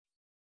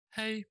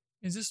Hey,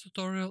 in this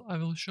tutorial I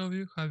will show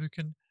you how you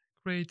can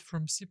create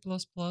from C++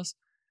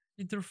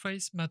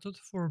 interface method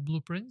for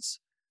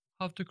blueprints,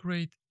 how to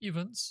create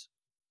events,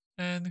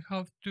 and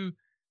how to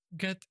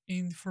get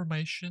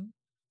information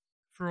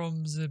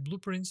from the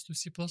blueprints to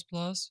C++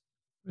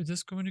 with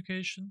this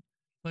communication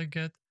like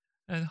get,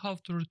 and how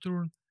to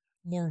return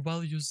more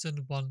values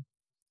than one.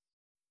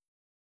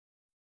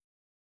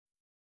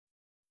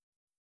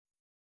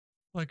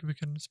 Like we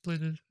can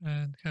split it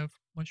and have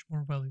much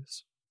more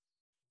values.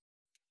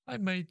 I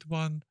made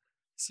one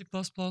C++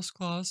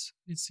 class,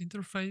 its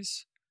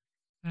interface,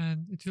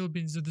 and it will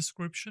be in the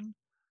description.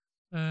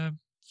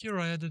 Here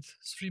I added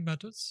three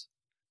methods.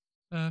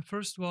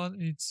 First one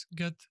is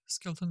get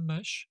skeleton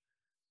mesh,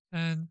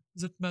 and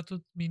that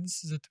method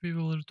means that we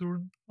will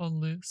return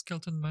only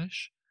skeleton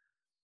mesh,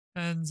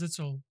 and that's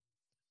all.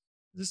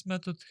 This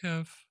method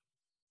have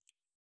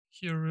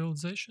here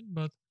realization,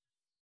 but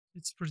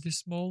it's pretty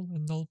small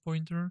and null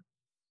pointer.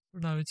 For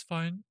now it's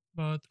fine,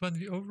 but when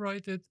we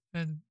overwrite it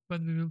and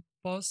when we will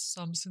pass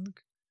something,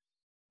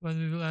 when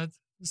we will add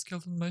the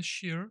skeleton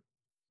mesh here,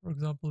 for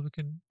example, we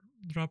can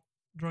drag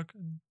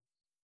and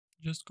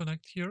just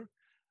connect here,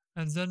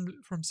 and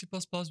then from C++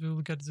 we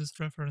will get this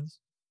reference.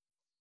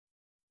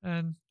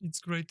 And it's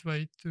a great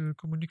way to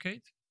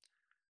communicate,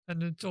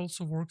 and it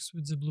also works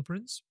with the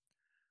blueprints.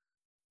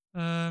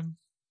 With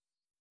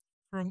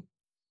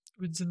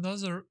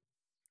another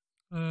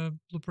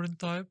blueprint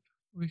type,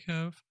 we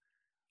have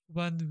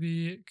when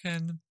we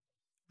can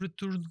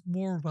return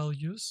more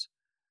values,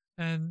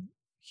 and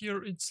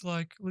here it's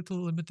like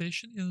little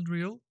limitation in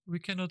real. We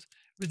cannot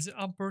with the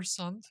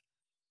ampersand.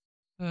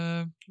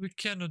 We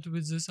cannot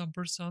with this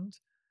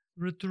ampersand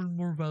return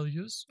more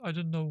values. I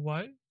don't know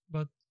why,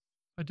 but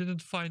I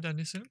didn't find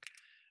anything.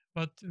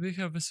 But we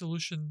have a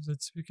solution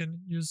that we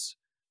can use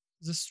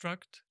the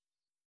struct,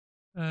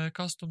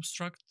 custom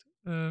struct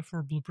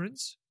for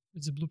blueprints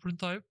with the blueprint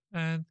type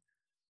and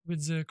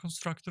with the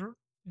constructor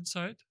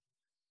inside.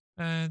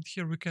 And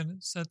here we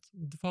can set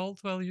the default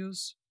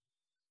values.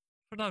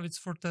 For now it's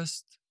for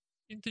test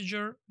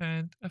integer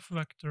and f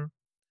vector.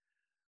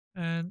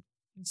 And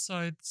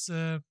inside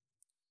the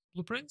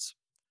blueprints,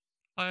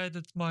 I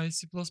added my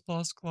C++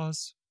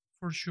 class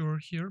for sure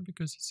here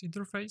because it's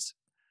interface.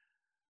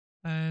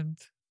 And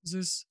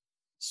this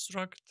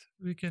struct,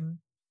 we can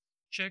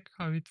check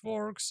how it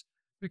works.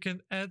 We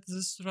can add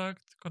the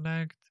struct,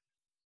 connect,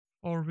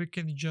 or we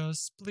can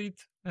just split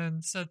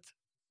and set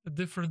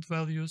different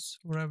values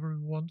wherever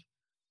we want.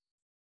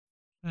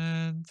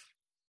 And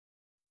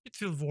it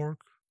will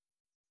work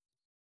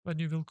when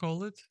you will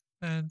call it.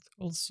 And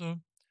also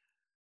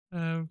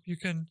you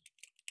can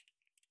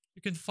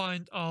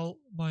find all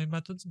my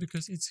methods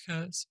because it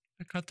has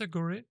a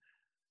category,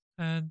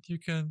 and you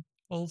can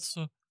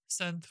also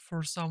send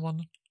for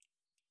someone,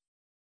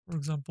 for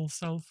example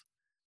self.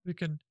 We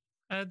can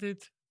add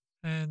it,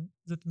 and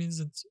that means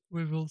that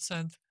we will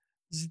send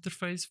this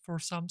interface for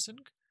something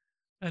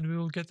and we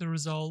will get a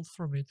result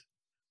from it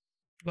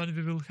when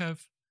we will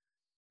have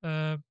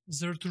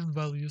the return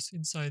values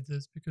inside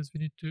this, because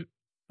we need to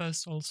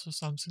pass also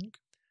something.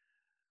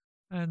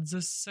 And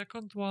the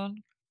second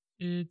one,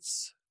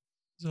 it's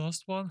the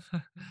last one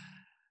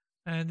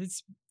and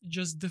it's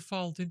just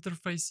default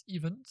interface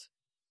event.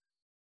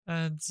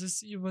 And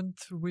this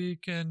event we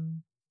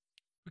can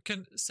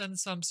send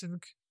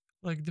something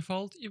like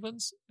default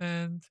events,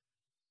 and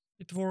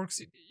it works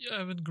in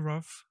event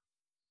graph.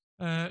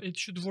 It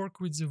should work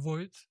with the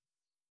void,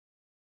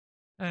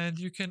 and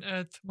you can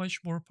add much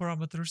more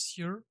parameters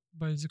here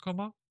by the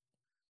comma.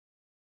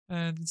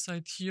 And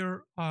inside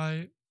here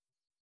I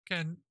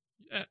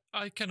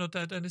cannot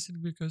add anything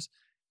because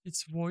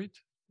it's void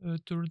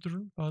to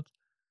return, but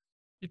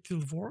it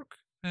will work.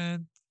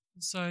 And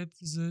inside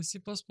the C++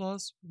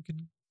 we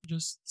can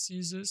just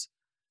see this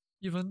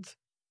event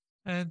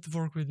and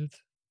work with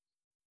it.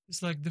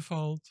 It's like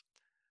default.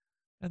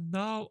 And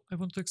now I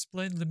want to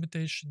explain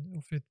limitation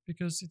of it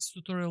because it's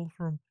tutorial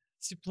from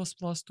C++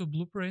 to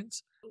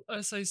blueprints.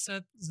 As I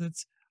said,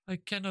 that I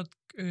cannot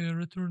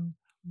return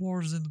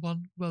more than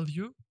one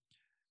value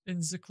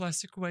in the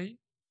classic way,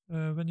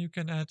 when you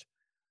can add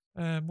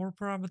more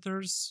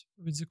parameters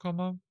with the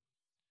comma,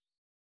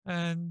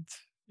 and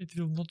it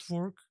will not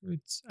work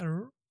with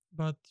error.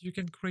 But you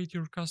can create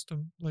your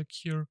custom, like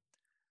here,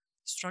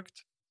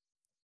 struct,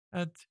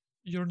 add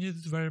your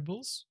needed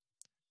variables,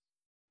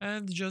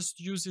 and just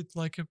use it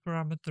like a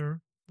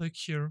parameter, like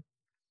here.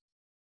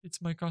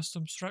 It's my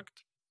custom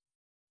struct,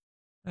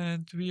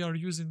 and we are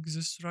using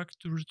this struct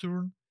to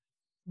return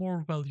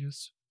more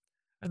values.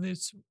 And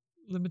it's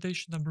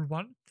limitation number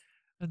one.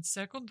 And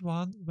second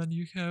one, when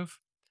you have,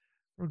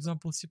 for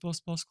example, C++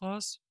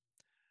 class,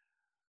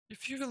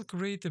 if you will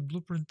create a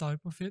blueprint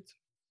type of it,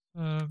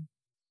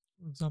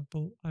 for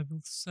example, I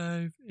will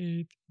save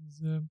it in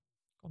the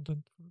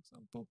content, for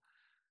example.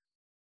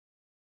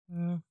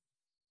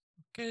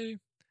 Okay,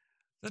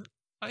 then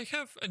I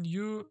have a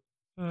new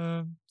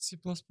C++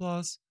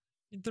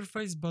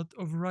 interface, but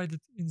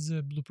overridden in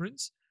the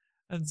blueprints,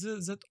 and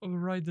that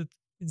overridden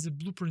in the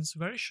blueprints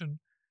version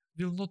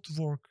will not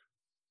work.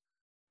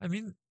 I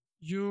mean,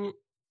 you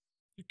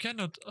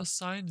cannot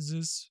assign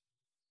this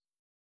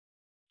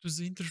to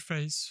the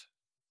interface.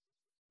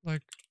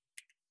 Like,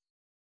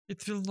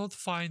 it will not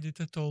find it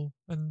at all,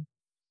 and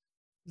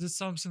that's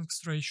something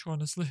strange,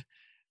 honestly,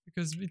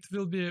 because it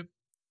will be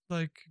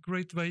a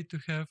great way to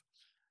have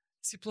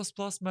C++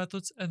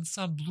 methods and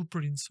some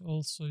blueprints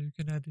also you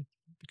can add it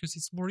because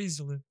it's more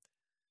easily.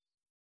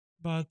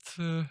 But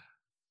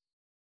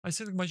I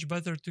think much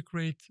better to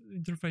create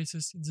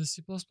interfaces in the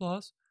C++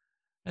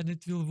 and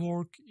it will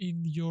work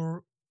in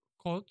your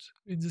code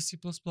in the C++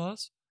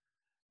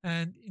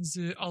 and in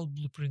the alt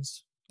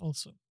blueprints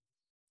also.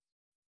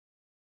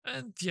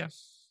 And yeah,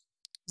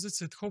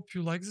 that's it. Hope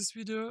you like this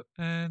video,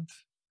 and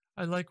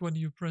I like when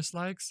you press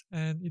likes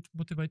and it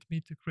motivates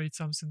me to create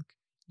something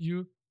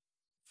new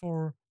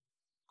for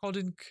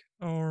coding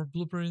or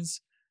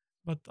blueprints,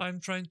 but I'm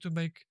trying to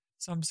make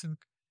something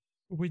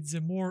with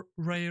the more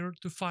rare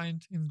to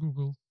find in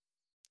Google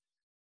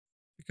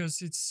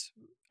because it's,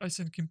 I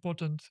think,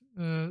 important.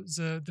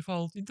 The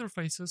default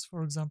interfaces,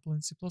 for example,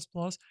 in C++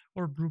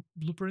 or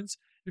blueprints,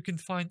 you can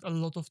find a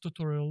lot of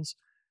tutorials,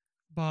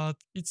 but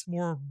it's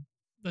more,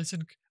 I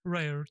think,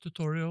 rare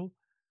tutorial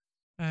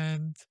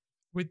and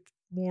with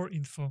more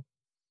info.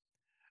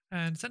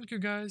 And thank you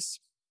guys.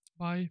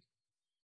 Bye.